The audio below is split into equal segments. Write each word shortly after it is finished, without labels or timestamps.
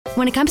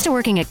When it comes to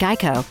working at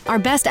Geico, our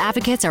best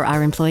advocates are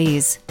our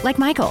employees, like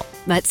Michael.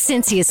 But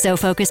since he is so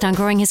focused on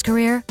growing his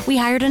career, we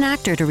hired an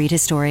actor to read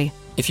his story.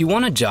 If you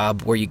want a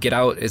job where you get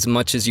out as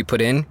much as you put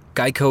in,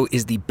 Geico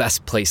is the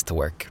best place to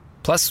work.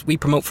 Plus, we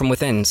promote from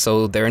within,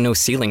 so there are no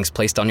ceilings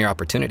placed on your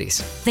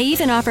opportunities. They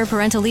even offer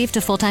parental leave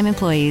to full-time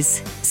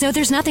employees. So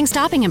there's nothing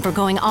stopping him from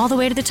going all the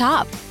way to the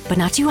top. But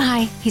not too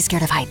high. He's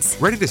scared of heights.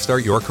 Ready to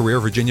start your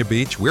career, Virginia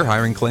Beach? We're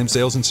hiring claim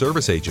sales and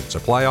service agents.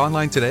 Apply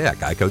online today at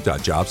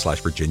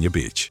geico.job/Virginia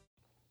Beach.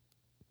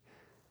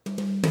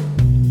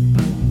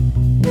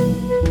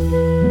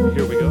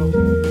 Here we go.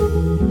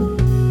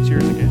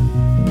 Cheers again.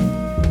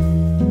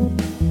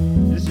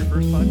 Is this your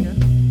first podcast?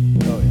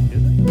 Oh, yeah.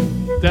 Is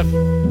it?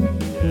 Definitely.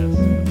 Yes. I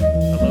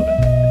love it.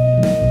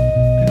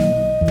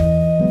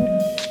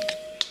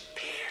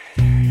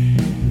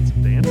 Get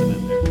some dancing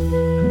in there.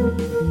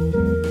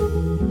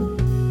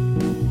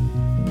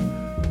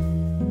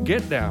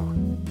 Get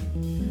down.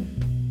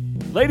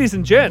 Ladies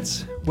and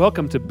gents,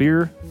 welcome to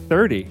Beer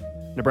 30.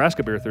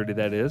 Nebraska Beer 30,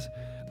 that is.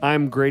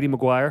 I'm Grady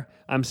McGuire.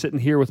 I'm sitting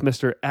here with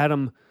Mr.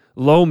 Adam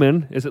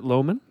Lohman. Is it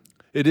Lohman?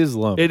 It is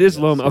Lohman. It is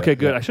Lohman. Okay,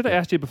 good. Yeah, I should have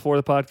asked you before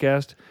the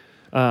podcast.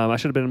 I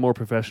should have been more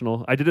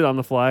professional. I did it on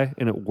the fly,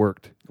 and it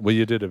worked. Well,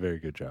 you did a very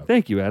good job.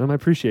 Thank you, Adam. I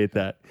appreciate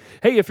that.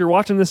 Hey, if you're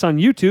watching this on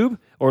YouTube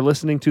or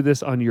listening to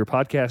this on your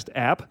podcast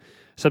app,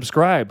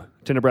 subscribe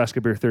to Nebraska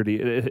Beer 30.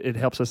 It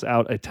helps us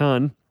out a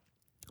ton.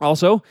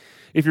 Also,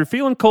 if you're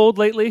feeling cold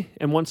lately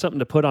and want something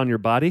to put on your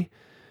body,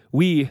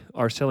 we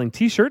are selling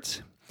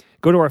T-shirts.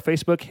 Go to our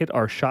Facebook, hit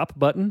our shop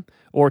button,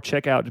 or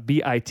check out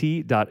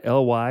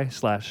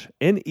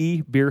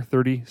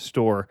bit.ly/NEBeer30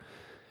 store.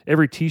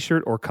 Every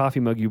T-shirt or coffee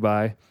mug you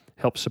buy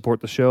helps support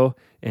the show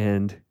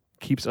and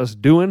keeps us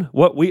doing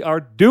what we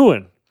are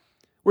doing.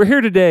 We're here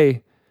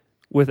today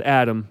with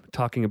Adam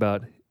talking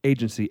about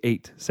Agency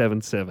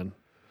 877.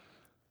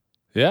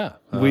 Yeah.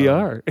 We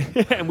are.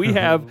 And we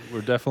have...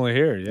 We're definitely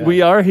here, yeah.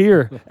 We are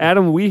here.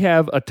 Adam, we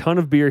have a ton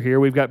of beer here.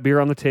 We've got beer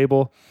on the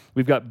table.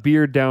 We've got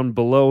beer down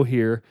below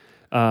here.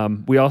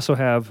 We also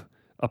have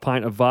a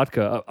pint of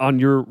vodka on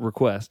your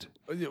request.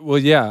 Well,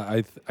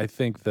 yeah, I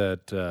think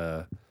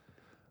that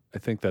I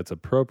think that's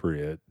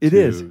appropriate. It to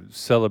is.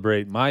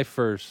 Celebrate my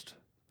first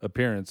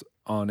appearance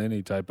on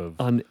any type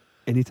of On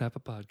any type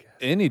of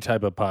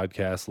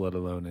podcast. let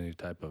alone any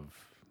type of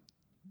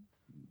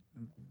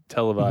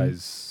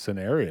televised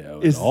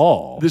scenario at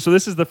all. So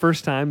this is the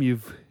first time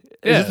Is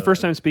Yeah. this the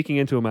first time speaking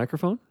into a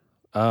microphone?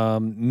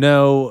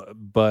 No,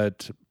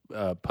 but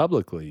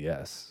publicly,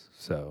 yes.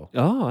 So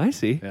Oh, I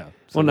see. yeah.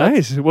 Well,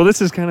 nice. Well,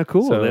 this is kind of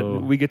cool So that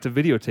we get to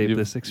videotape you've-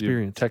 this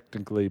experience. You've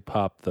technically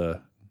popped the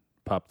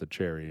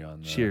cherry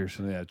on the... Cheers.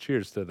 Yeah,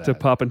 cheers to that. To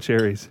popping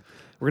cherries.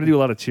 We're going to do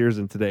a lot of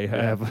cheersing today.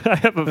 Yeah. I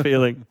have a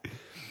feeling.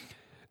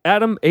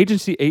 Adam,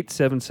 Agency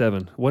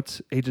 877.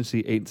 What's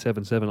Agency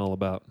 877 all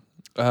about?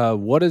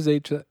 What is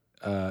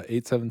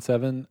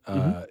 877?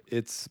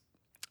 It's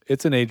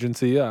an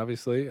agency,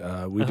 obviously.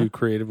 We do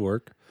creative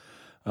work.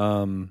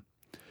 A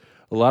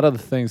lot of the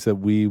things that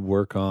we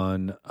work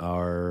on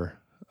are...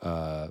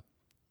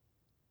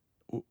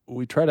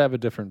 we try to have a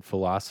different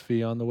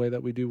philosophy on the way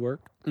that we do work,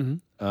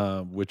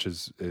 which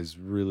is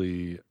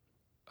really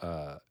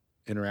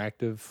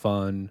interactive,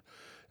 fun.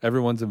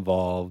 Everyone's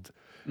involved.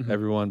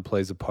 Everyone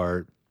plays a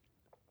part.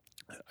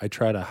 I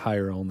try to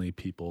hire only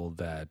people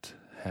that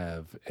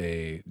have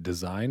a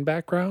design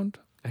background.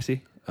 I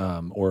see.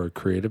 Or a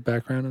creative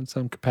background in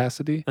some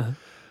capacity.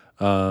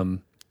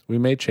 We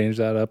may change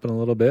that up in a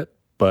little bit,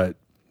 but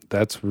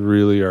that's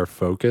really our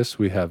focus.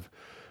 We have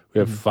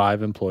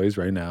 5 employees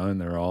right now, and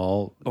they're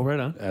all right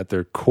on. at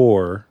their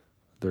core.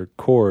 Their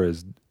core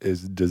is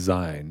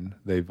design.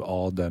 They've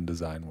all done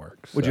design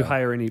work. Would you So,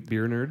 hire any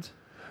beer nerds?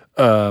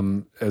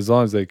 as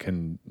long as they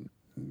can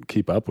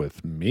keep up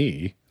with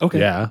me? Okay.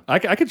 Yeah. I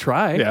could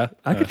try. Yeah.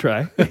 I could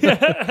try.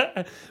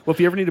 Well, if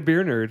you ever need a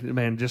beer nerd,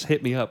 man, just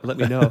hit me up. Let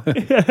me know.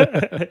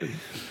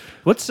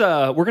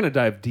 We're going to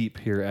dive deep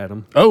here,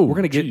 Adam. Oh, we're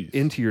going to get geez.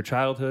 into your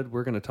childhood.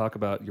 We're going to talk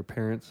about your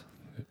parents.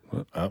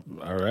 All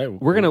right.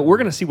 We're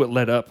going to see what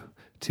led up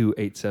to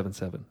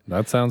 877.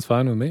 That sounds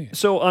fine with me.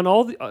 So on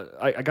all the,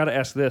 I got to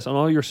ask this, on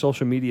all your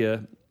social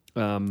media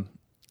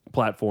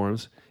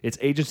platforms, it's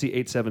Agency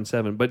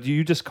 877, but do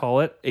you just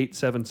call it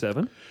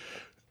 877?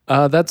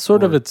 That's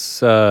sort of its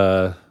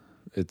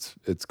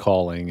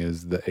calling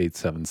is the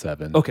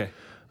 877. Okay.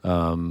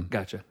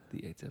 Gotcha.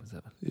 The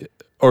 877.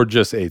 Or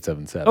just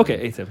 877. Okay,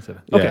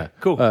 877. Okay, Yeah.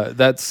 cool.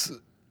 That's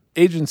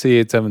Agency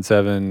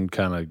 877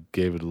 kind of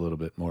gave it a little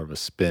bit more of a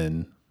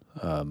spin,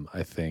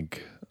 I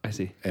think. I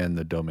see. And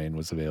the domain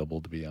was available,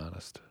 to be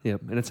honest.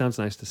 Yep, and it sounds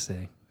nice to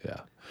say.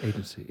 Yeah.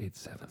 Agency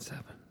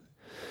 877.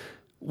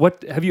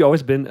 What, have you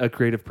always been a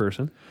creative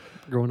person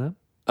growing up?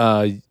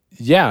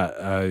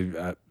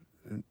 Yeah.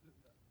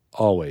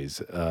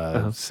 Always.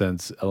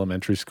 Since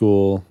elementary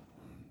school,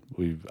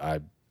 we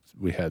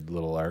had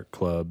little art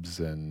clubs,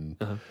 and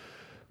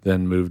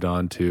then moved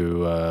on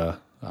to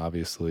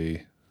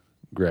obviously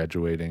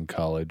graduating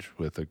college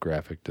with a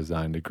graphic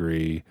design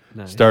degree,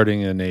 Nice.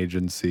 starting an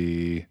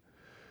agency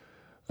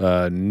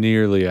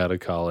nearly out of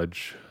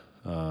college,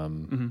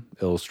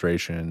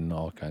 illustration,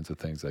 all kinds of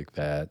things like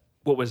that.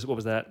 What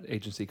was that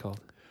agency called?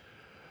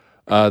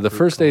 The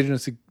first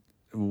agency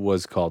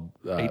was called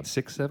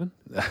 867.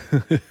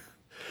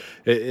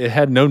 It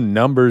had no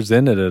numbers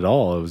in it at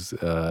all. It was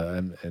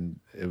and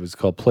it was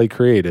called Play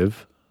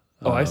Creative.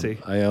 Oh, I see.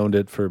 I owned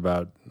it for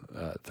about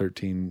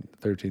 13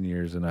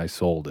 years, and I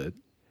sold it.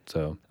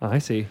 So I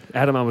see.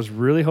 Adam, I was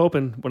really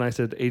hoping when I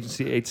said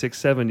agency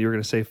 867, you were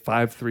going to say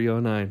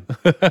 5309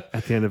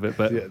 at the end of it.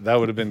 But yeah, that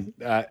would have been.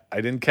 I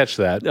didn't catch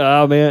that.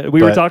 oh man,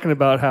 we were But talking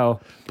about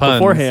how puns.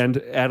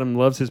 beforehand Adam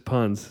loves his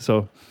puns.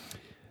 So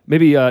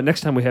maybe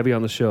next time we have you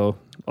on the show,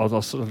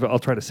 I'll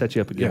try to set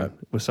you up again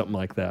with something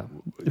like that.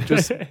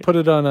 Just put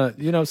it on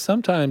a.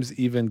 Sometimes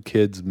even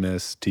kids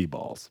miss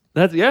T-balls.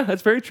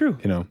 That's very true.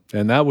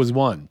 And that was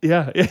one.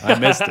 Yeah, I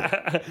missed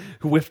it.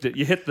 Whiffed it.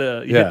 You hit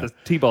the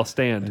T-ball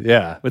stand.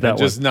 Yeah, with that and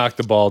just knocked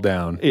the ball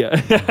down. Yeah.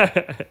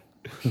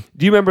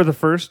 Do you remember the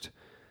first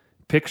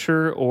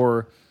picture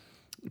or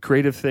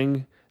creative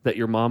thing that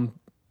your mom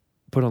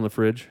put on the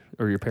fridge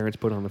or your parents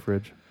put on the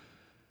fridge?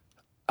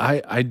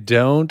 I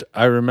don't.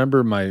 I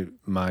remember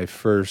my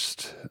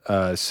first.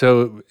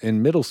 So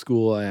in middle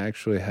school, I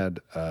actually had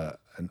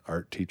an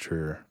art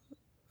teacher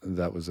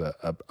that was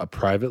a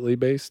privately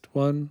based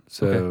one.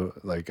 So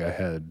like I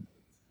had,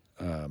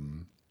 I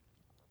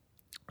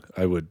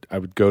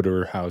would go to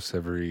her house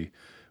every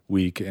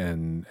week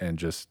and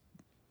just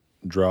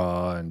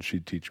draw, and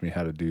she'd teach me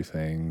how to do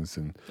things.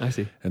 And I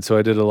see. And so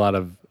I did a lot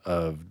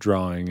of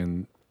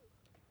drawing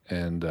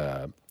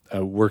and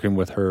working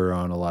with her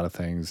on a lot of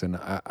things. And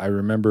I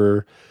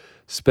remember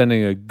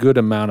spending a good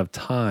amount of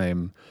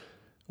time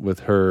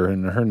with her,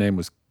 and her name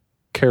was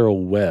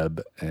Carol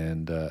Webb.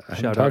 And I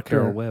Shout out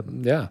Carol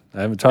Webb. Yeah,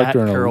 I haven't talked to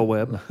her in Carol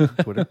Webb.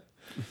 Twitter.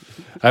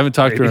 I haven't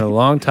talked to her in a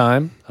long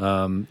time,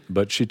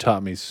 but she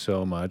taught me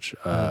so much.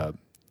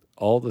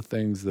 All the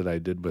things that I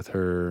did with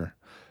her,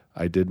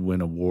 I did win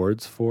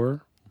awards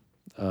for.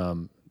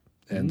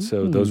 And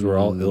so those were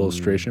all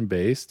illustration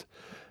based.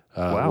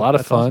 Wow, a lot of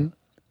that's fun.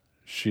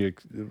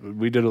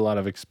 We did a lot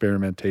of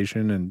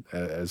experimentation, and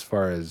as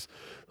far as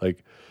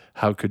like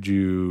how could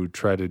you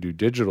try to do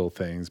digital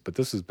things, but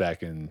this was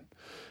back in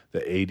the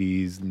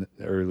 80s,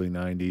 early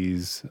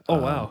 90s. Oh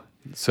wow.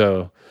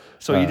 So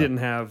you didn't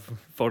have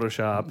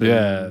Photoshop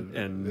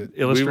and we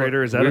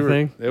Illustrator, is that a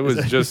thing? It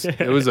was just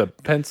it was a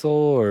pencil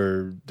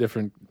or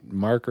different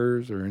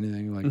markers or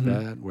anything like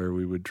that where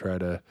we would try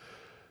to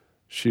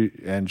she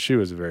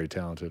was a very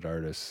talented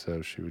artist,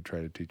 so she would try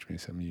to teach me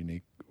some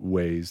unique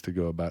ways to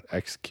go about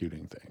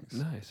executing things.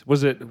 Nice.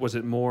 Was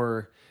it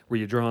more, were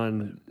you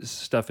drawing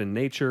stuff in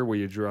nature? Were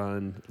you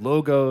drawing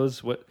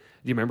logos? What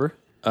do you remember?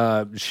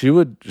 She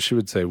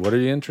would say, "What are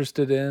you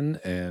interested in?"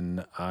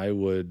 And I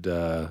would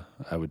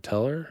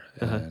tell her,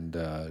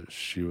 and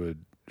she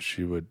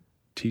would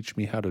teach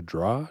me how to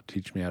draw,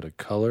 teach me how to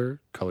colored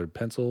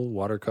pencil,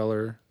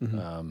 watercolor,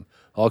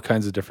 all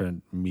kinds of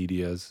different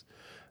medias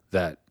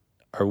that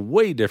are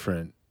way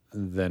different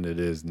than it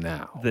is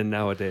now. Than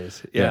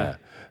nowadays. Yeah.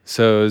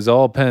 So it was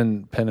all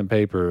pen and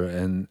paper,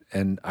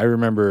 and I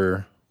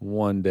remember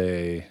one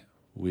day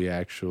we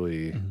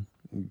actually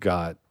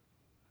got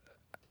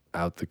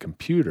out the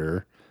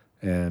computer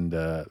and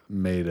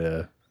made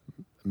a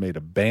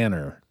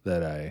banner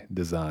that I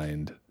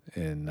designed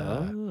in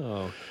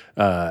and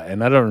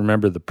I don't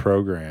remember the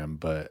program,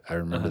 but I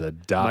remember the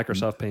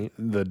Microsoft Paint,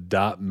 the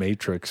dot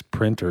matrix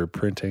printer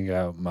printing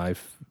out my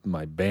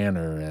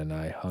banner, and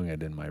I hung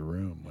it in my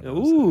room when I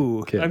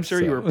was a kid, I'm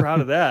sure you were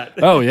proud of that.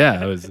 Oh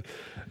yeah, I was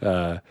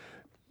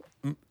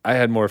I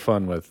had more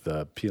fun with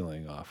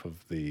peeling off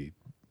of the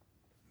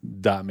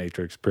dot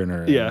matrix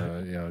printer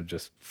and,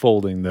 just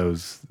folding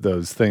those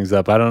things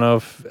up. I don't know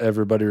if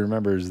everybody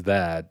remembers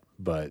that,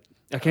 but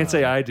I can't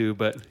say I do,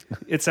 but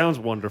it sounds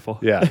wonderful.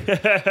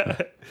 Yeah.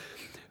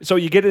 So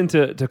you get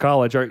into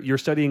college. You're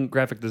studying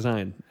graphic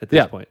design at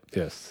this point.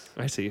 Yes.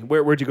 I see.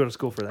 Where'd you go to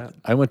school for that?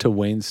 I went to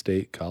Wayne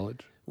State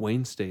College.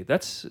 Wayne State.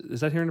 Is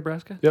that here in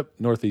Nebraska? Yep,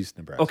 Northeast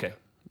Nebraska. Okay,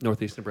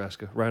 Northeast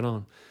Nebraska. Right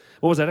on.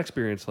 What was that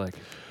experience like?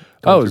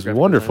 Oh, it was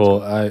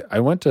wonderful. I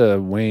went to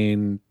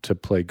Wayne to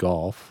play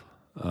golf,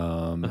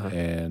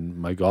 and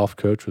my golf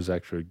coach was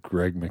actually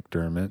Greg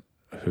McDermott,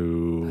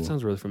 who... That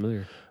sounds really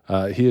familiar.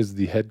 He is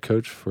the head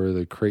coach for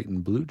the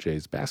Creighton Blue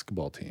Jays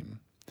basketball team.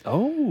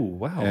 Oh,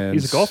 wow. And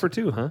he's a golfer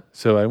too, huh?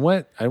 So I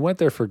went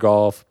there for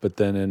golf, but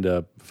then ended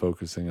up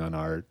focusing on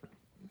art.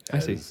 I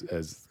see.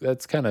 As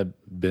that's kind of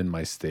been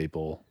my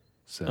staple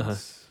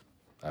since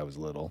I was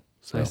little.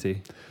 So I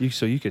see.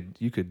 So you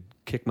could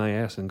kick my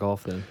ass in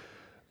golf then.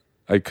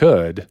 I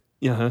could.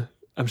 Yeah,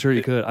 I'm sure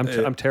you could.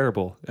 I'm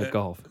terrible at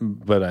golf,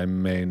 but I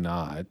may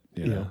not.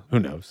 You know, who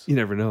knows? You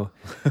never know.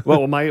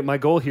 Well, my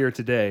goal here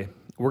today,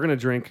 we're going to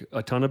drink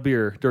a ton of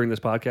beer during this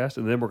podcast,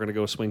 and then we're going to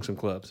go swing some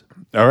clubs.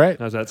 All right.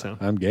 How's that sound?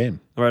 I'm game.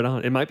 Right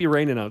on. It might be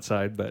raining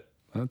outside, but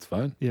that's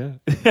fine. Yeah.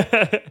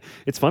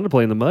 It's fun to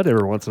play in the mud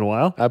every once in a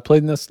while. I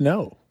played in the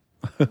snow.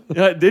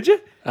 Did you?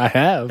 I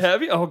have.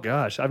 Have you? Oh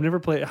gosh, I've never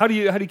played. How do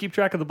you keep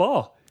track of the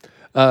ball?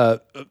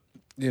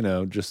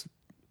 Just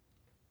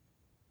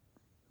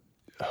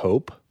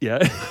hope. Yeah.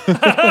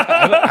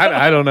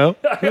 I don't know.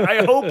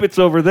 I hope it's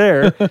over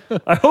there.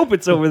 I hope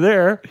it's over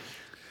there.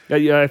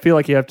 Yeah, I feel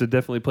like you have to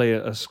definitely play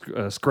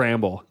a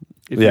scramble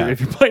if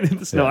you're playing in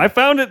the snow. Yeah. I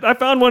found it. I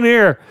found one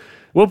here.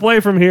 We'll play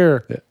from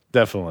here. Yeah,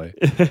 definitely.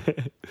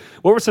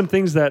 What were some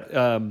things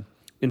that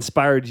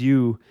inspired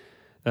you?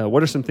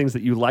 What are some things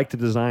that you like to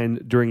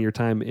design during your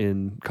time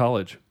in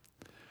college?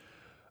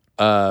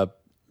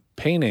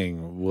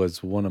 Painting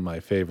was one of my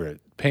favorite.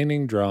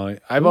 Painting, drawing.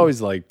 I've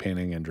always liked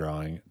painting and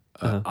drawing.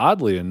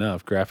 Oddly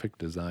enough, graphic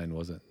design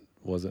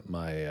wasn't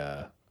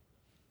my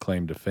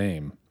claim to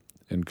fame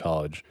in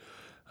college.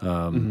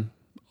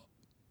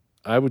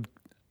 I would,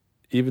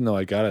 even though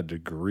I got a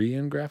degree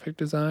in graphic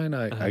design,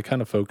 I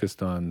kind of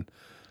focused on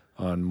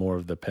more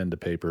of the pen to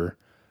paper,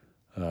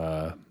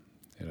 the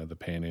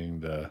painting,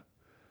 the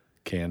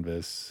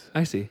canvas.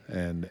 I see.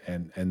 And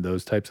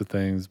those types of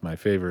things. My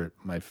favorite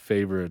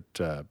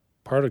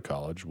part of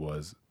college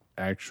was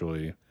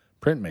actually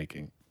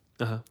printmaking.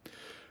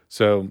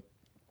 So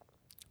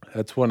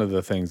that's one of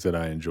the things that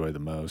I enjoy the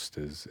most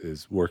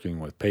is working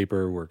with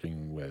paper,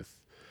 working with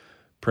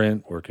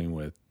print, working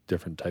with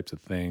different types of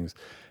things.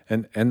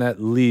 And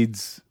that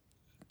leads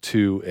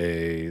to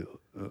a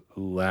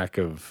lack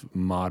of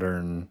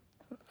modern,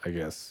 I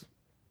guess,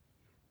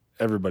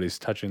 everybody's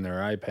touching their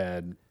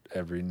iPad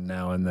every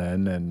now and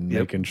then and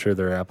making sure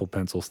their Apple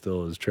Pencil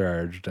still is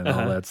charged and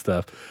all that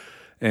stuff.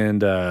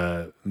 And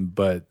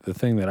but the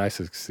thing that I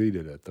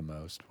succeeded at the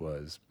most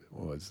was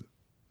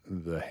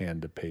the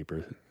hand to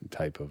paper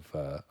type of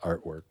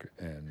artwork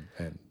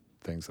and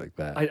things like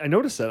that. I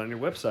noticed that on your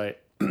website.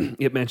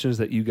 It mentions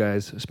that you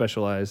guys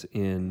specialize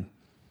in.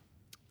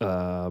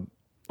 I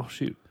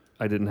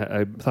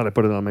thought I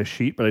put it on my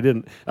sheet, but I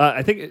didn't.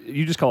 I think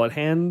you just call it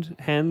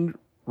hand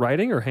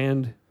writing or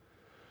hand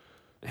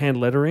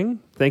lettering.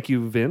 Thank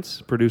you,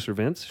 Vince, producer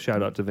Vince.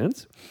 Shout out to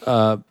Vince.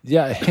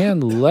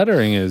 Hand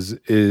lettering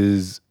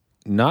is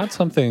not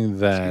something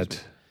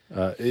that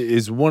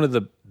is one of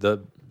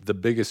the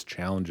biggest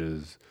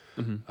challenges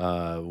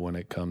when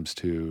it comes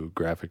to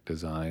graphic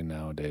design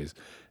nowadays,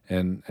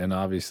 and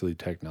obviously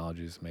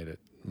technology has made it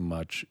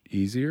much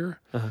easier.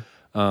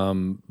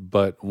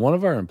 But one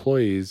of our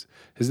employees,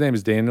 his name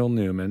is Daniel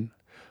Newman.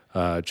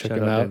 Check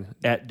him out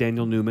at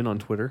Daniel Newman on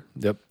Twitter.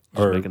 Yep.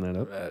 Or making that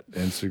up. At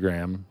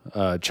Instagram.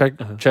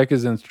 Check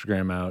his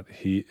Instagram out.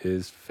 He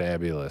is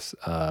fabulous.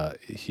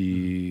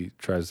 He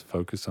tries to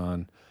focus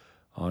on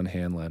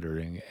hand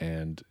lettering,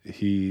 and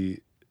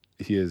he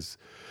is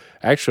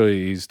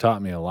actually, he's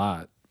taught me a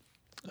lot.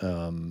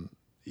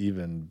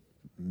 Even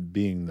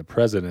being the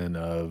president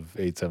of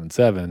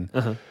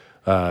 877,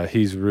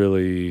 he's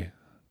really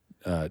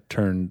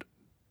turned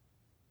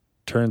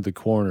the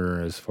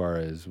corner as far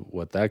as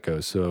what that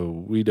goes.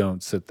 So we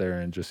don't sit there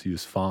and just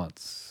use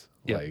fonts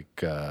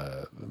like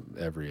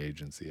every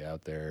agency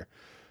out there.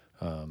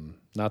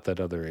 Not that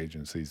other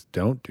agencies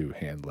don't do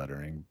hand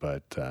lettering,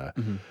 but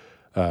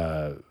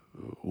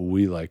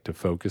we like to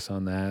focus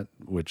on that,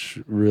 which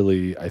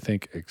really, I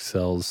think,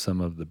 excels some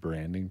of the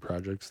branding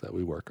projects that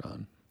we work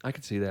on. I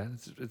could see that.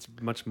 It's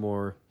much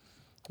more,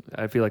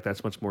 I feel like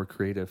that's much more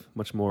creative,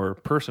 much more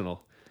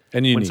personal.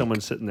 And unique. When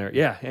someone's sitting there.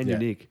 Yeah, and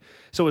unique.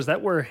 So is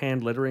that where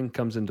hand lettering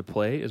comes into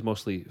play, is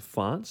mostly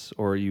fonts,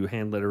 or are you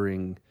hand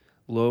lettering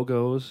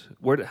logos?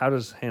 How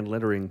does hand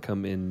lettering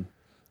come in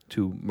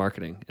to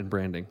marketing and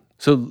branding?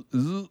 So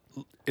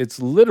it's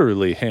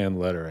literally hand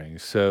lettering.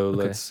 So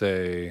let's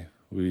say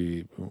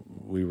we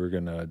were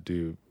gonna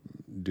do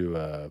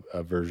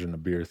a version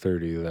of Beer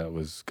 30 that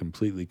was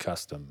completely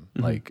custom.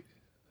 Like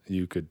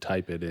you could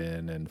type it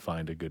in and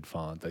find a good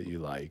font that you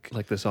like.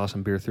 Like this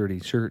awesome Beer 30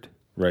 shirt.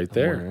 Right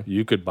there.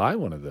 You could buy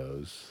one of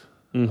those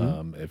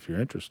if you're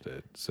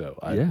interested. So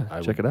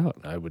I check it out.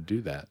 I would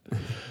do that.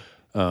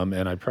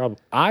 And I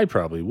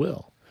probably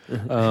will.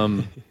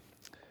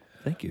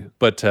 Thank you.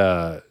 But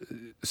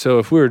so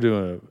if we were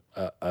doing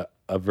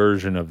a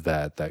version of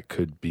that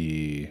could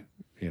be,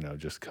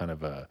 just kind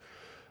of a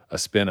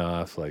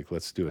spin-off, like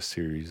let's do a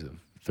series of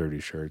 30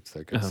 shirts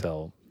that could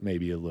sell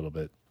maybe a little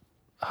bit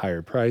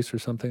higher price or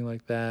something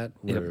like that,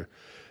 where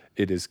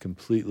it is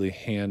completely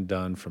hand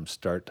done from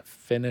start to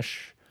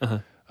finish.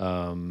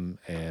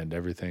 And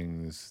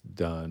everything's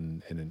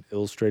done in an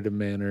illustrative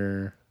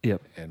manner.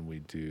 Yep. And we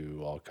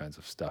do all kinds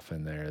of stuff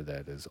in there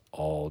that is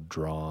all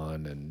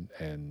drawn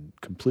and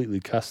completely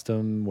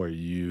custom, where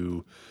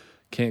you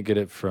can't get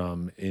it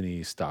from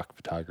any stock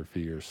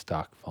photography or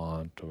stock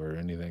font or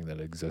anything that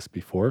exists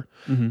before.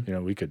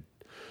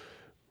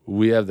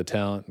 We have the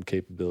talent and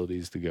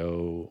capabilities to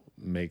go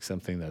make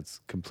something that's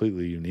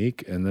completely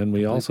unique. And then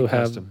we also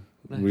have,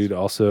 we'd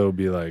also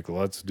be like,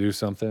 let's do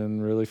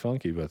something really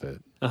funky with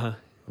it. I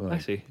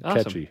see.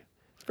 Awesome. Catchy.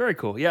 Very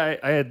cool. Yeah,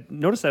 I had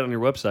noticed that on your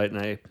website,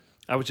 and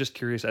I was just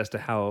curious as to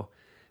how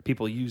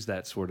people use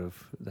that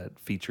that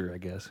feature, I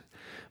guess.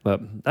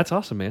 But that's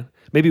awesome, man.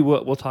 Maybe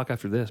we'll talk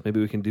after this. Maybe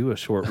we can do a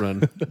short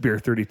run Beer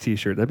 30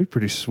 t-shirt. That'd be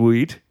pretty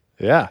sweet.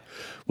 Yeah.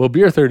 Well,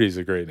 Beer 30 is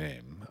a great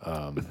name.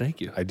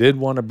 Thank you. I did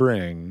want to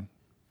bring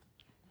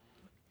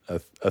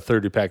a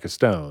 30 pack of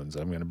Stones,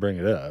 I'm going to bring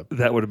it up.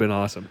 That would have been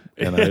awesome.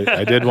 And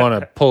I did want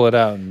to pull it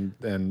out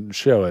and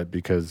show it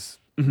because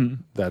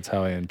that's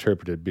how I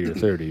interpreted Beer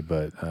 30.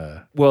 But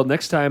well,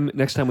 next time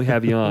we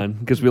have you on,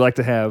 because we'd like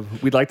to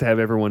have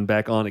everyone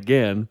back on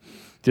again,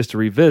 just to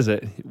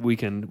revisit. We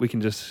can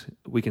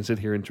sit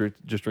here and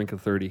just drink a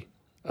 30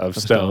 of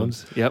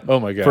Stones. Yep. Oh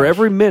my gosh. For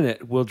every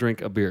minute, we'll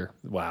drink a beer.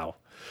 Wow.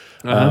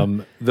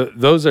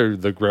 Those are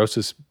the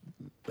grossest,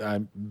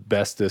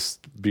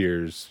 bestest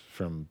beers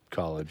from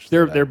college.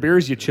 They're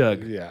beers you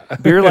chug. Yeah.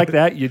 Beer like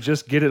that, you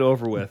just get it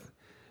over with.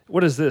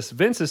 What is this?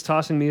 Vince is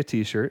tossing me a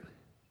T-shirt.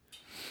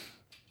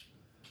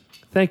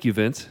 Thank you,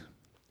 Vince.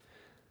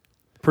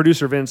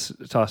 Producer Vince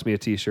tossed me a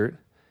T-shirt.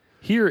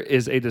 Here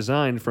is a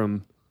design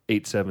from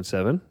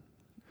 877,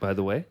 by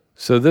the way.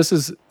 So this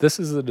is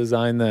the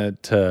design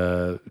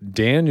that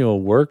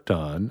Daniel worked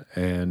on,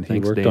 and he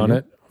worked on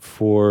it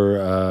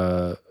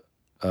for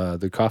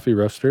the Coffee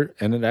Roaster,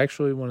 and it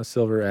actually won a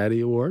Silver Addy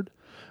Award.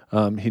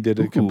 He did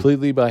it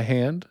completely by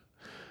hand.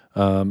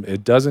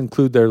 It does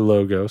include their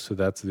logo, so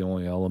that's the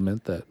only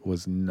element that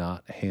was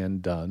not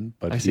hand done.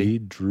 But he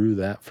drew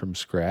that from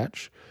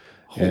scratch.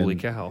 Holy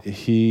cow!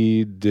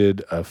 He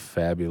did a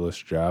fabulous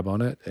job on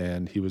it,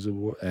 and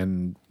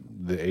and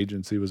the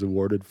agency was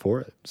awarded for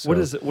it. So, what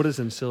is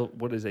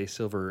a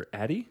Silver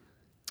Addy?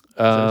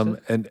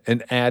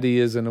 An Addy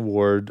is an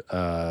award.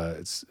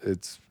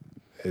 It's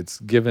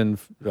given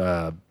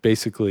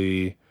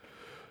basically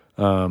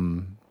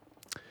in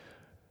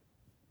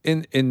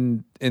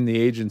the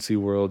agency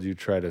world. You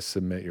try to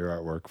submit your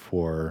artwork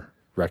for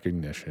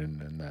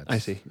recognition,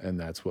 and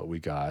that's what we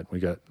got. We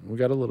got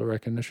a little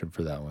recognition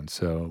for that one,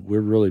 so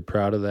we're really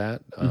proud of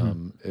that.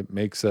 It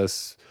makes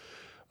us.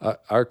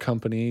 Our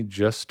company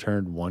just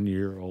turned 1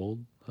 year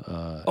old.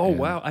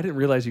 Wow! I didn't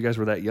realize you guys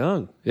were that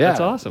young. Yeah, that's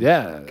awesome.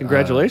 Yeah,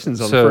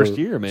 congratulations on the first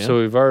year, man. So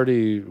we've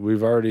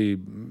already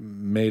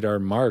made our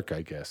mark,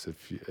 I guess,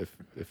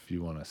 if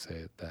you want to say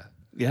it that.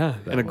 Yeah,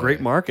 and a great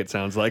mark it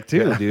sounds like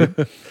too,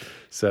 dude.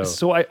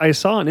 So I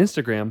saw on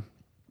Instagram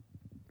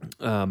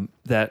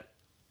that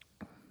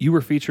you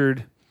were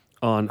featured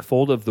on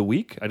Fold of the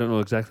Week. I don't know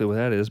exactly what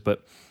that is,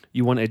 but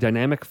you won a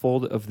Dynamic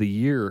Fold of the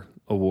Year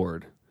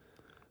award.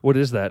 What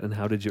is that, and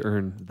how did you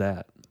earn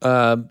that?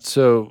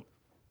 So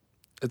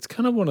it's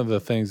kind of one of the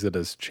things that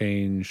has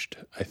changed,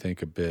 I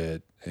think, a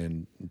bit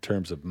in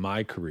terms of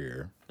my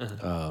career.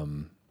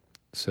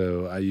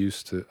 So I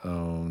used to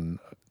own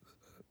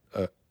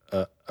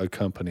a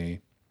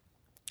company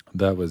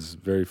that was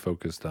very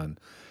focused on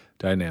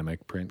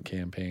dynamic print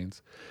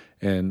campaigns,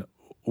 and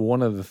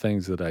one of the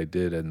things that I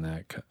did in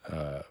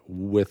that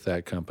with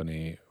that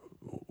company,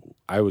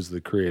 I was the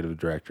creative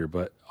director,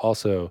 but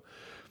also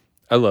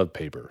I love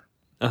paper,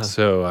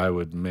 so I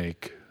would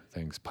make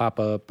things pop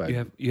up.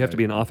 You have to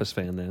be an Office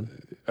fan then.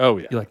 Oh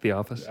yeah, you like The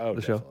Office? Oh,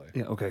 the definitely. show.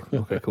 Yeah.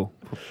 Okay. Cool.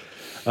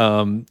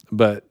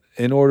 But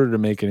in order to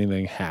make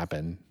anything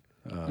happen,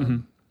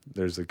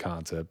 there's a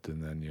concept,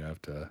 and then you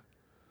have to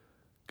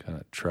kind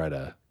of try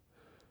to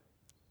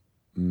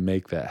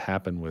make that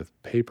happen with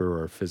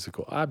paper or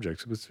physical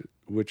objects,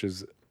 which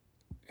is,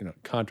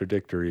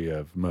 contradictory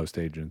of most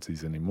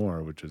agencies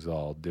anymore, which is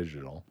all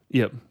digital.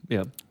 Yep.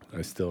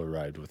 I still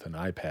arrived with an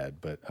iPad,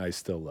 but I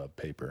still love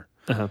paper.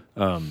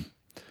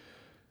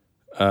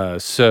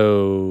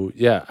 So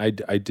yeah, I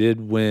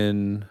did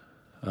win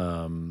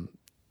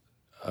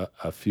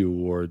a few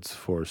awards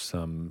for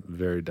some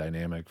very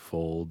dynamic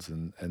folds,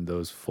 and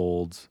those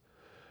folds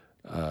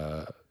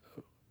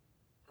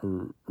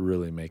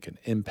really make an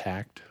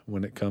impact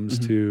when it comes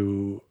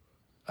to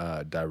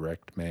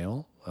direct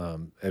mail.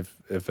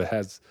 If it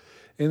has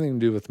anything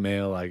to do with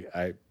mail,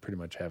 I pretty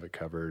much have it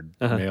covered.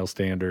 Mail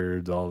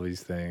standards, all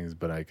these things,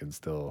 but I can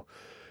still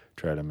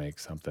try to make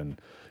something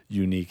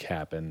unique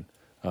happen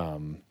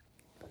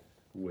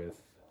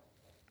with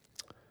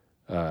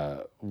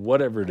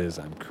whatever it is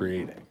I'm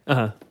creating.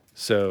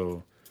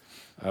 So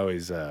I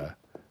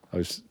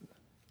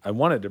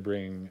wanted to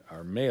bring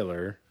our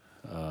mailer.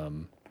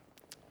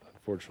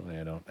 Unfortunately,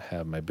 I don't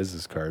have my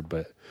business card,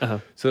 but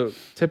so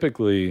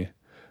typically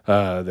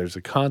there's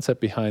a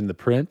concept behind the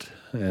print,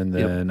 and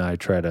then I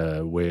try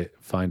to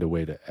find a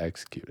way to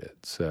execute it.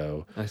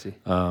 So I see.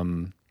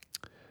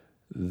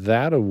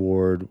 That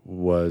award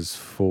was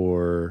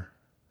for,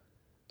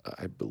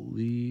 I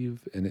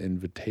believe, an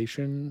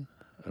invitation.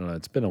 I don't know.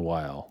 It's been a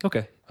while.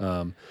 Okay.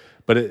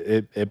 But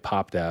it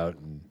popped out,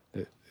 and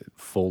it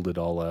folded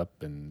all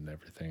up and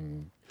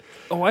everything.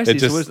 Oh, I see.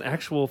 So it was an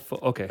actual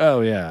okay. Oh,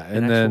 yeah.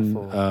 And then,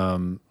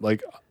 fold.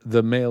 like,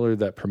 the mailer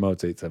that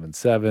promotes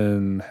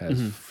 877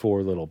 has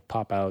 4 little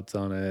pop-outs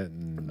on it.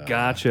 And,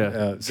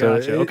 Gotcha. So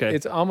okay.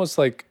 It's almost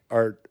like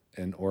art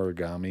and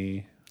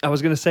origami. I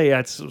was going to say,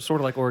 it's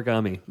sort of like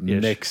origami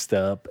mixed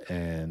up.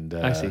 And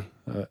I see.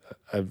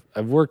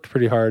 I've worked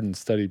pretty hard and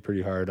studied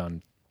pretty hard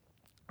on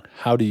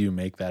how do you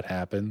make that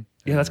happen.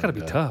 Yeah, that's got to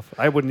be tough.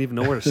 I wouldn't even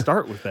know where to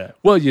start with that.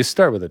 Well, you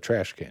start with a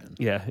trash can.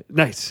 Yeah,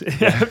 nice.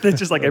 That's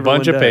just like A everyone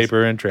bunch of does.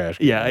 paper and trash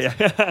cans.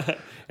 Yeah.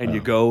 And you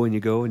go and you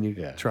go and you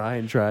try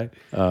and try.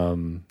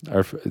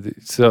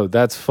 So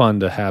that's fun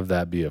to have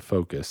that be a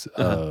focus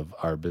of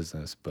our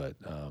business, but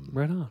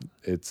Right on.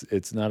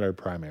 it's not our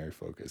primary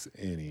focus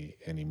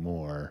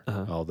anymore.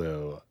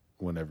 Although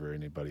whenever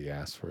anybody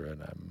asks for it,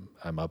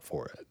 I'm up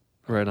for it.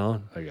 Right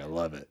on. Like, I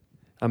love it.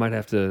 I might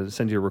have to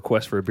send you a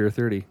request for a Beer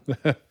 30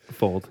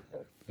 fold.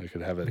 I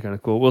could have it. Kind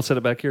of cool. We'll set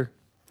it back here.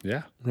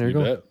 Yeah, There you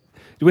go. bet.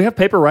 Do we have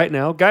paper right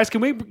now? Guys,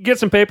 can we get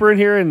some paper in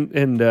here?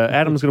 And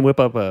Adam's going to whip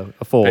up a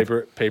fold.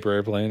 Paper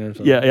airplane or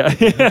something.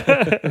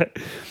 Yeah.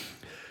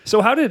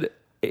 So how did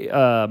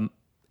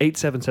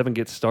 877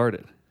 get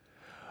started?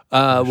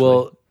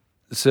 Well,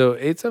 so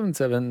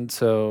 877.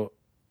 So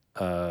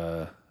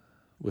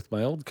with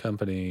my old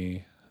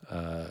company,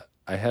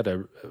 I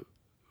had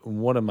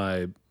one of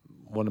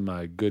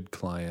my good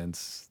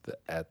clients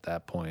at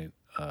that point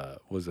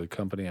was a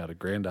company out of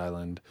Grand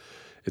Island.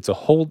 It's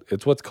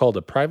what's called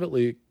a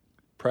privately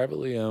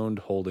owned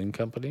holding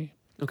company.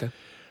 Okay.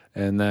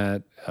 And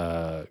that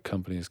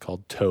company is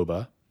called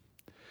Toba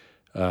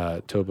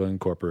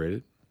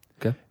Incorporated.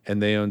 Okay.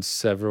 And they own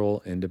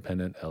several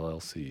independent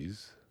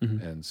LLCs.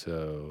 And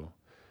so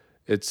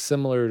it's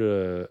similar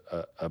to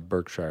a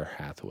Berkshire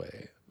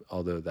Hathaway,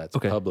 although that's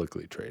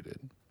publicly traded.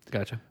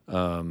 Gotcha.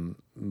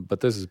 But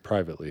this is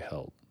privately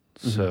held.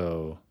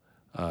 So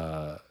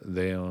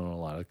they own a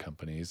lot of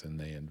companies and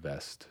they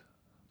invest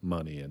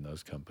money in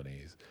those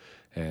companies.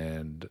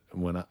 And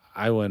when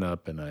I went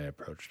up and I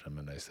approached them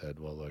and I said,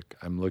 well, look,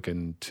 I'm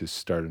looking to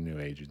start a new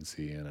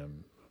agency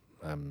and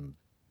I'm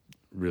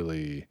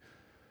really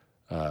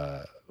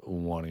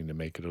wanting to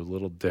make it a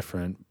little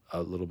different,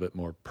 a little bit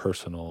more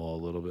personal, a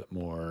little bit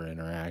more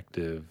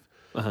interactive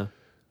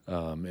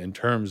in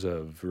terms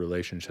of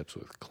relationships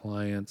with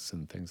clients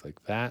and things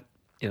like that.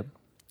 Yep.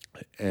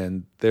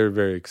 And they're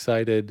very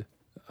excited.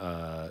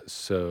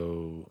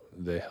 So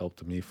they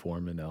helped me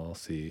form an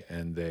LLC,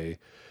 and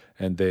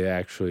they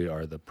actually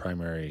are the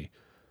primary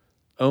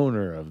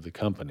owner of the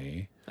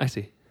company. I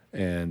see.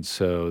 And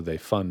so they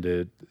fund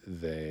it.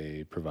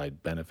 They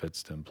provide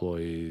benefits to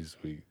employees.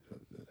 We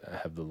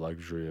have the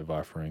luxury of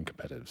offering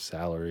competitive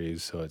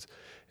salaries. So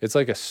it's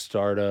like a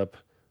startup,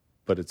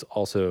 but it's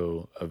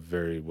also a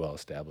very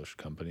well-established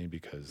company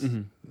because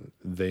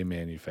they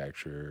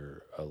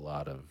manufacture a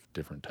lot of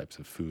different types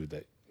of food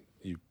that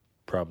you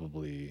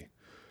probably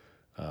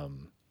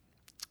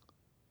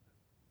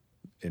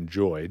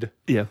enjoyed.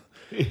 Yeah.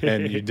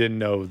 And you didn't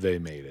know they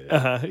made it.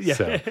 Yeah.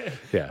 So,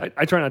 yeah.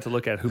 I try not to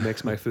look at who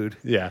makes my food.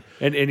 Yeah.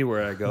 And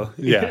anywhere I go.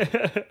 Yeah.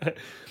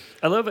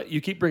 I love it. You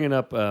keep bringing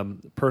up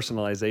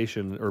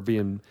personalization or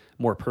being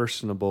more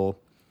personable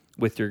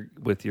with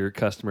your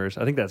customers.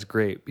 I think that's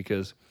great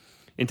because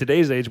in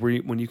today's age,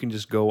 when you can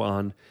just go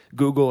on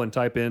Google and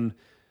type in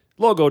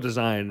logo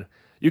design,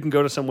 you can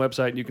go to some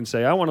website and you can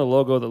say, I want a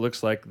logo that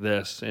looks like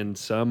this, and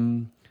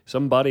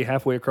somebody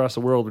halfway across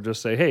the world will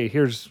just say, hey,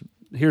 here's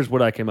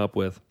what I came up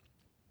with.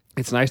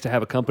 It's nice to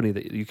have a company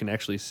that you can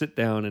actually sit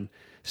down and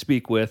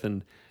speak with,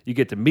 and you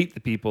get to meet the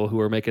people who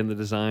are making the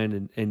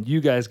design, and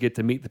you guys get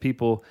to meet the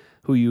people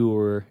who you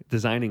were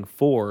designing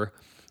for.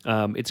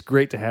 It's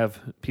great to have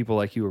people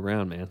like you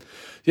around, man.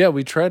 Yeah,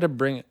 we try to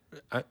bring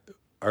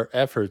our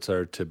efforts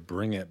are to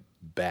bring it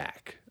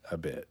back a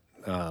bit.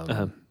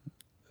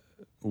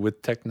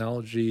 With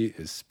technology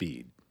is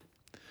speed.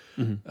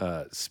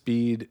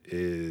 Speed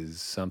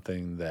is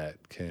something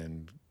that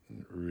can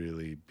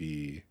really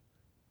be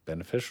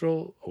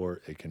beneficial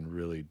or it can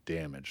really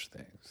damage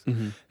things.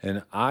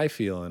 And I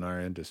feel in our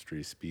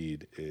industry,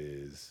 speed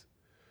is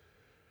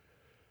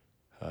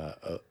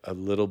a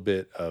little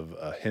bit of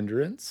a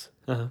hindrance.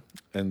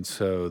 And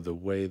so the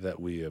way that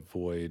we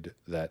avoid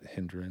that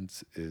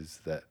hindrance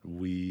is that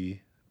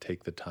we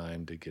take the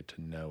time to get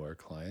to know our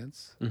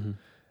clients.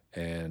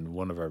 And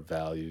one of our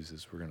values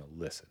is we're going to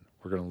listen.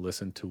 We're going to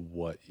listen to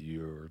what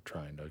you're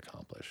trying to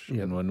accomplish.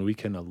 And when we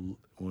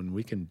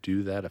can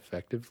do that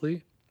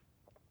effectively,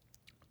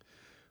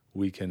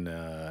 we can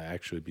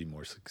actually be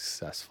more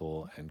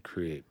successful and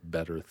create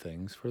better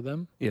things for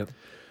them. Yep.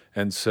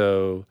 And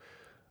so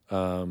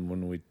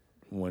when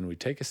we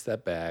take a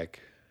step back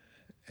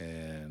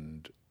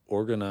and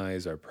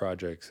organize our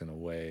projects in a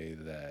way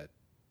that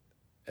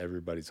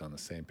everybody's on the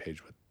same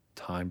page with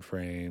time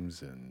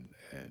frames and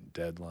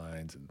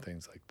deadlines and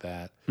things like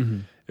that,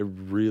 it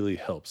really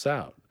helps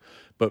out.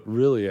 But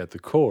really at the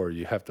core,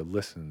 you have to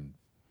listen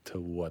to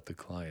what the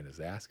client is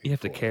asking. You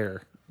have to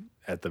care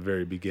at the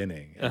very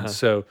beginning. And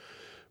so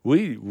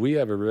we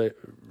have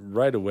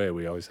right away,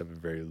 we always have a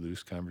very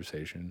loose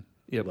conversation,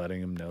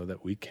 letting them know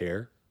that we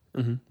care,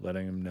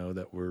 letting them know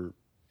that we're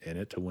in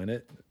it to win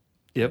it.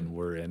 And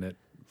we're in it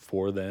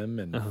for them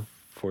and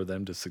for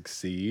them to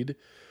succeed.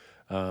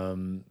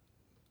 And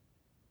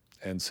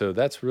so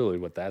that's really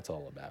what that's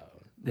all about.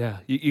 Yeah.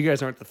 You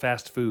guys aren't the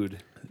fast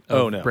food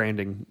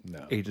branding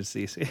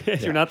agencies.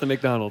 You're not the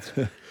McDonald's.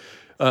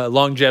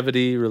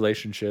 Longevity,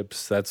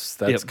 relationships, that's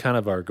kind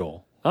of our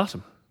goal.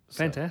 Awesome.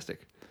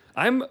 Fantastic.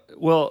 Adam,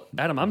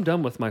 I'm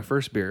done with my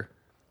first beer.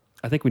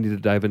 I think we need to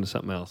dive into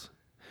something else.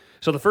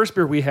 So the first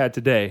beer we had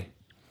today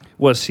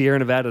was Sierra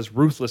Nevada's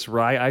Ruthless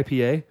Rye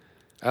IPA,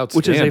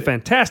 which is a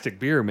fantastic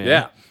beer, man.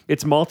 Yeah.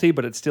 It's malty,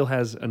 but it still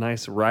has a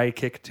nice rye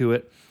kick to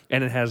it,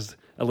 and it has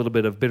a little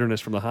bit of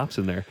bitterness from the hops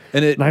in there.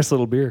 And nice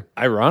little beer.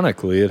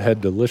 Ironically, it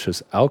had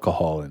delicious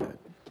alcohol in it.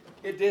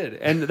 It did,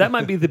 and that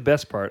might be the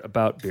best part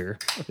about beer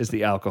is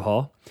the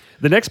alcohol.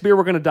 The next beer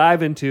we're going to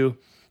dive into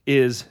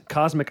is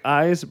Cosmic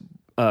Eyes,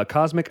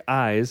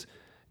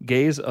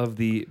 Gaze of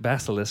the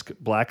Basilisk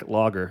Black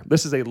Lager.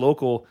 This is a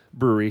local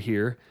brewery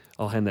here.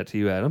 I'll hand that to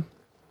you, Adam.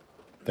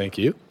 Thank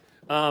you.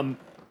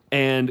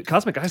 And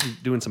Cosmic Eyes is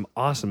doing some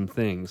awesome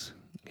things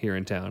here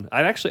in town.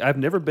 I've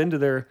never been to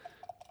their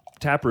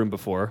tap room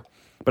before,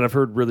 but I've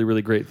heard really,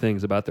 really great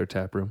things about their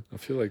tap room. I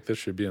feel like this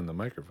should be on the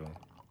microphone.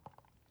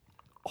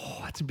 Oh,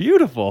 that's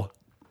beautiful.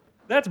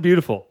 That's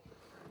beautiful.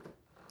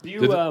 Do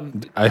you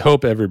I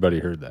hope everybody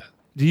heard that.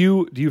 Do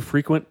you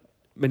frequent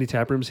many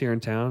tap rooms here in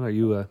town? Are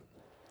you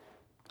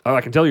Oh,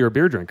 I can tell you're a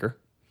beer drinker.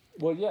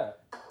 Well, yeah.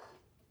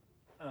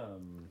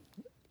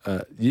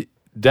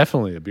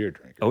 Definitely a beer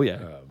drinker. Oh yeah.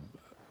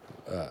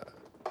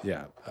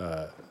 Yeah.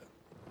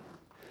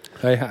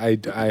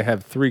 I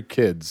have 3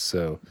 kids,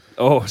 so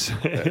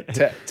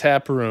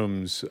tap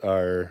rooms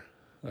are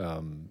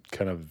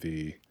kind of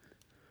the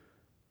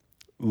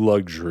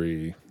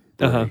luxury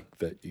break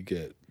that you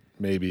get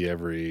maybe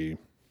every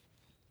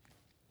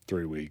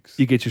 3 weeks.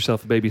 You get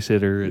yourself a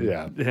babysitter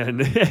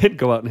and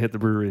go out and hit the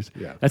breweries.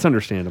 Yeah. That's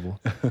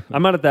understandable.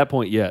 I'm not at that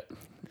point yet.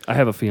 I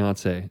have a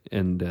fiance,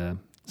 and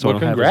so I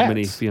don't have as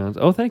many fiancés.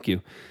 Oh, thank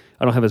you.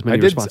 I don't have as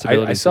many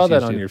responsibilities. I saw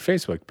that on your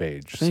Facebook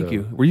page. Thank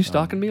you. Were you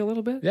stalking me a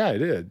little bit? Yeah, I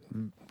did.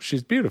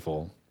 She's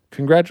beautiful.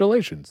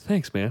 Congratulations.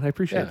 Thanks, man. I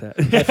appreciate that.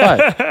 High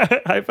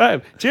five. High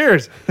five.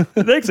 Cheers.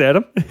 Thanks,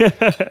 Adam.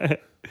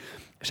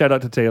 Shout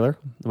out to Taylor,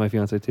 my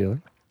fiance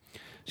Taylor.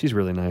 She's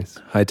really nice.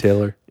 Hi,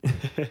 Taylor.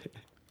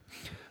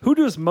 Who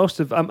does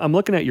most of... I'm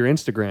looking at your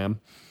Instagram.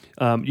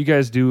 You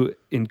guys do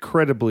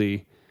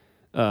incredibly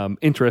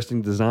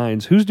interesting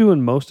designs. Who's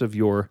doing most of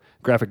your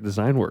graphic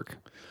design work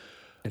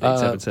at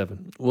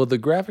 877? Well, the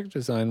graphic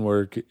design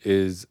work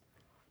is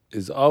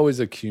always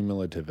a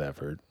cumulative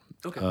effort.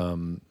 Okay.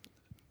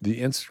 The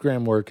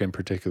Instagram work in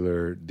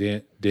particular,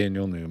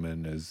 Daniel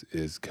Newman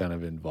is kind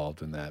of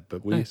involved in that.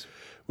 But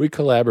we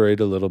collaborate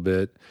a little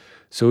bit.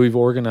 So we've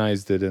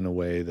organized it in a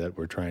way that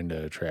we're trying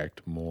to attract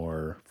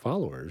more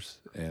followers.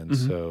 And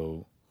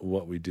so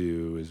what we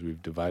do is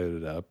we've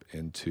divided it up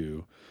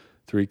into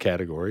 3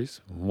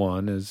 categories.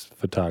 1 is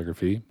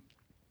photography.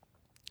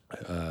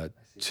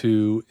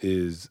 2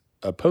 is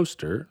a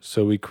poster.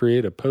 So we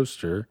create a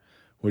poster,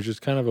 which is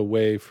kind of a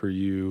way for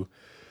you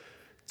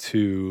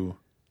to,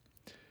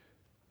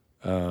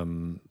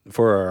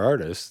 for our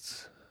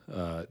artists,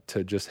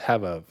 to just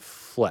have a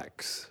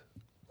flex,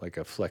 like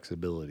a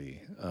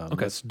flexibility.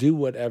 Let's do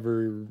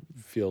whatever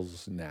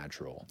feels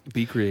natural.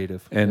 Be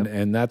creative.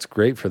 And that's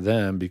great for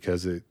them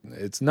because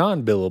it's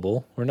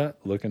non-billable. We're not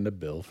looking to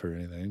bill for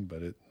anything,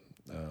 but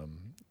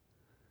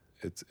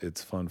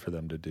it's fun for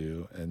them to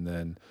do. And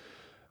then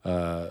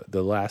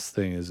the last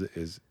thing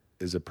is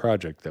a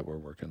project that we're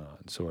working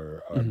on. So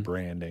our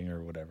branding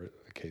or whatever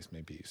the case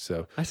may be.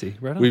 So I see.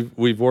 Right on.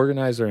 We've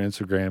organized our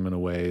Instagram in a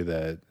way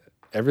that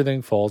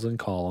everything falls in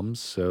columns.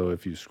 So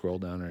if you scroll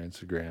down our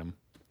Instagram,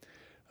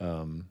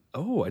 I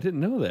didn't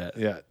know that.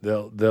 yeah,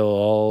 they'll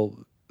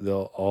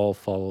all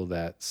follow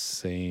that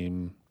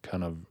same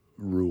kind of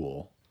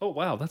rule. Oh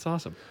wow, that's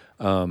awesome.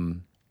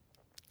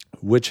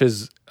 Which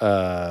is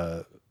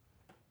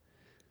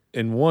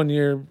in 1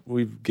 year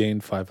we've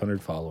gained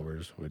 500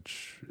 followers,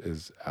 which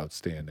is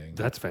outstanding.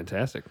 That's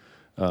fantastic.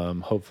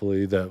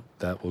 Hopefully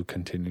that will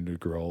continue to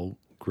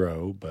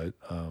grow, but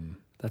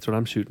that's what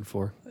I'm shooting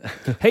for.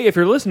 Hey, if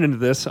you're listening to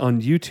this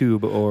on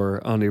YouTube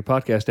or on your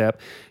podcast app,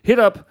 hit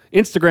up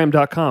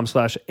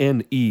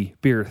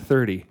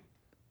Instagram.com/NEBeer30.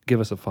 Give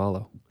us a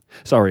follow.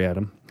 Sorry,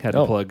 Adam. Had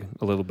to plug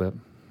a little bit.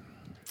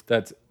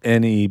 That's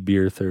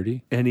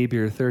NEBeer30.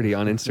 NEBeer30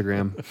 on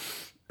Instagram.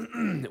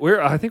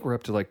 I think we're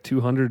up to like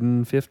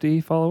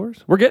 250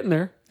 followers. We're getting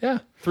there. Yeah.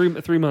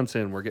 3 months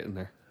in, we're getting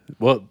there.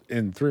 Well,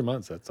 in 3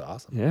 months, that's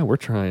awesome. Yeah, we're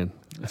trying.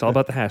 It's all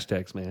about the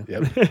hashtags, man.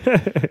 Yep.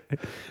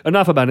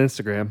 Enough about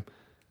Instagram.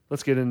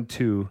 Let's get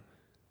into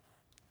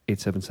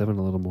 877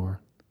 a little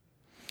more.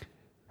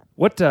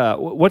 What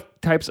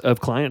types of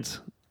clients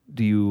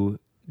do you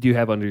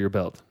have under your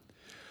belt?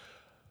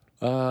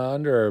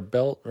 Under our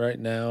belt right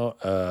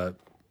now,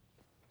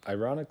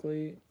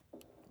 ironically,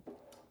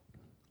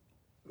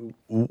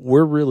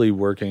 we're really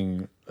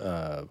working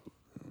a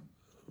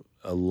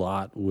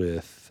lot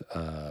with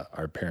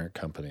our parent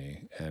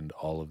company and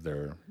all of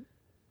their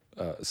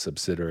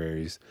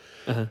subsidiaries.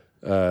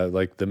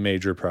 Like the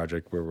major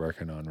project we're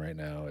working on right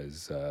now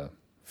is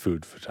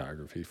food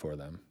photography for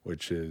them,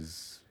 which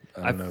is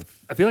I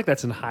feel like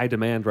that's in high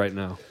demand right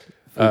now.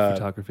 Food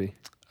photography.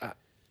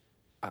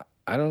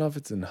 I don't know if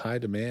it's in high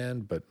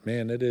demand, but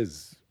man, it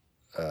is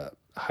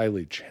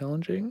highly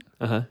challenging.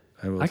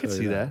 will I could tell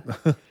see you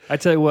that. I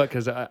tell you what,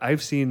 because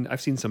I've seen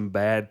some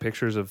bad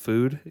pictures of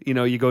food. You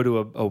know, you go to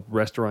a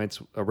restaurant's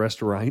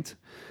website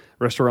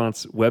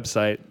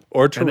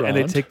Or and they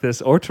Toronto. take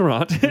this or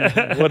Toronto,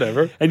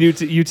 Whatever. and they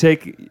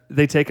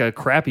take a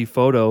crappy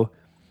photo,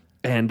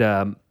 and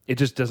it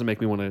just doesn't make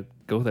me want to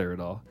go there at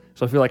all.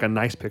 So I feel like a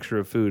nice picture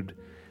of food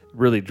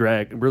really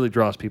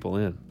draws people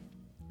in.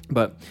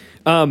 But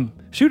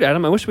shoot,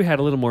 Adam, I wish we had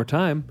a little more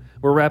time.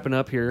 We're wrapping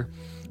up here.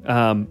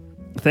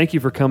 Thank you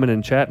for coming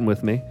and chatting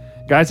with me.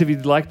 Guys, if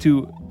you'd like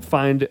to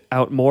find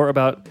out more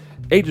about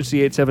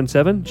Agency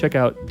 877, check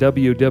out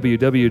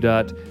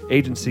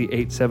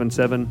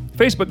www.agency877,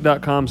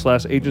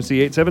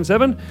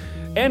 facebook.com/agency877,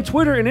 and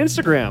Twitter and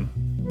Instagram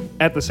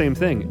at the same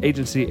thing,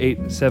 Agency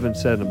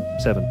 877.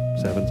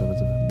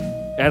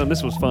 Adam,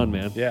 this was fun,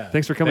 man. Yeah.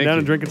 Thanks for coming Thank down you.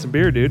 and drinking some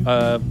beer, dude.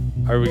 Are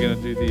we going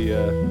to do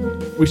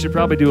the... We should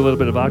probably do a little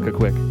bit of vodka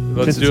quick.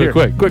 let's Since it's do it here.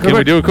 quick. Quick. Can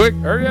we do it quick?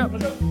 Hurry up.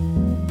 Let's go.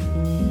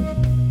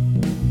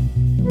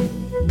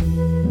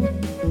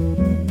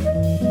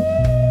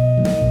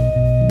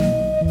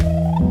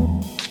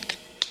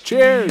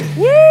 Cheers.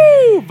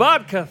 Woo!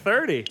 Vodka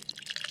 30.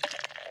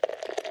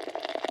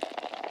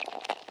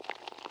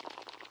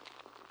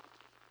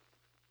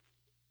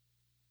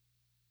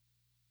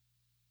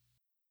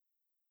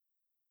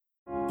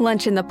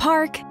 Lunch in the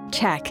park?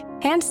 Check.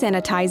 Hand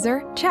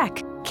sanitizer?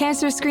 Check.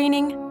 Cancer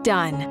screening?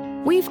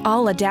 Done. We've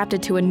all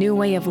adapted to a new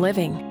way of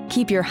living.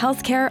 Keep your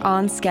healthcare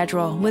on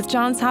schedule with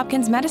Johns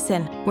Hopkins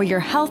Medicine, where your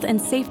health and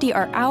safety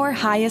are our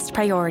highest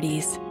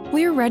priorities.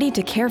 We're ready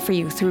to care for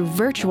you through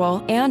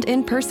virtual and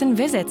in-person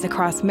visits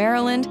across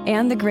Maryland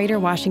and the greater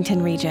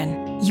Washington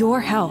region.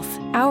 Your health,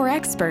 our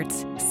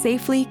experts,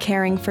 safely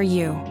caring for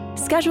you.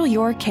 Schedule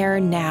your care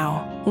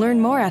now. Learn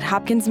more at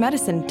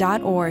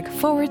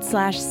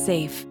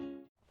hopkinsmedicine.org/safe.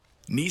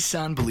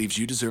 Nissan believes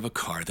you deserve a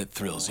car that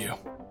thrills you.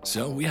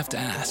 So we have to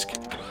ask,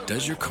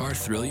 does your car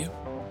thrill you?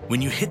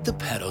 When you hit the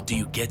pedal, do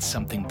you get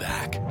something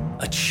back?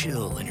 A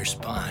chill in your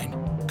spine,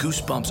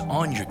 goosebumps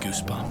on your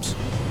goosebumps.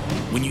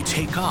 When you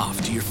take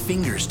off, do your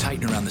fingers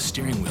tighten around the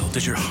steering wheel?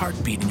 Does your heart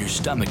beat in your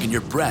stomach and your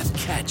breath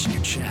catch in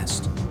your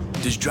chest?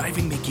 Does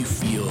driving make you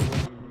feel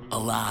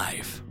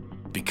alive?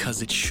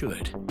 Because it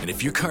should. And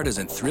if your car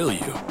doesn't thrill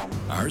you,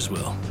 ours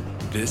will.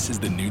 This is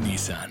the new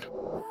Nissan.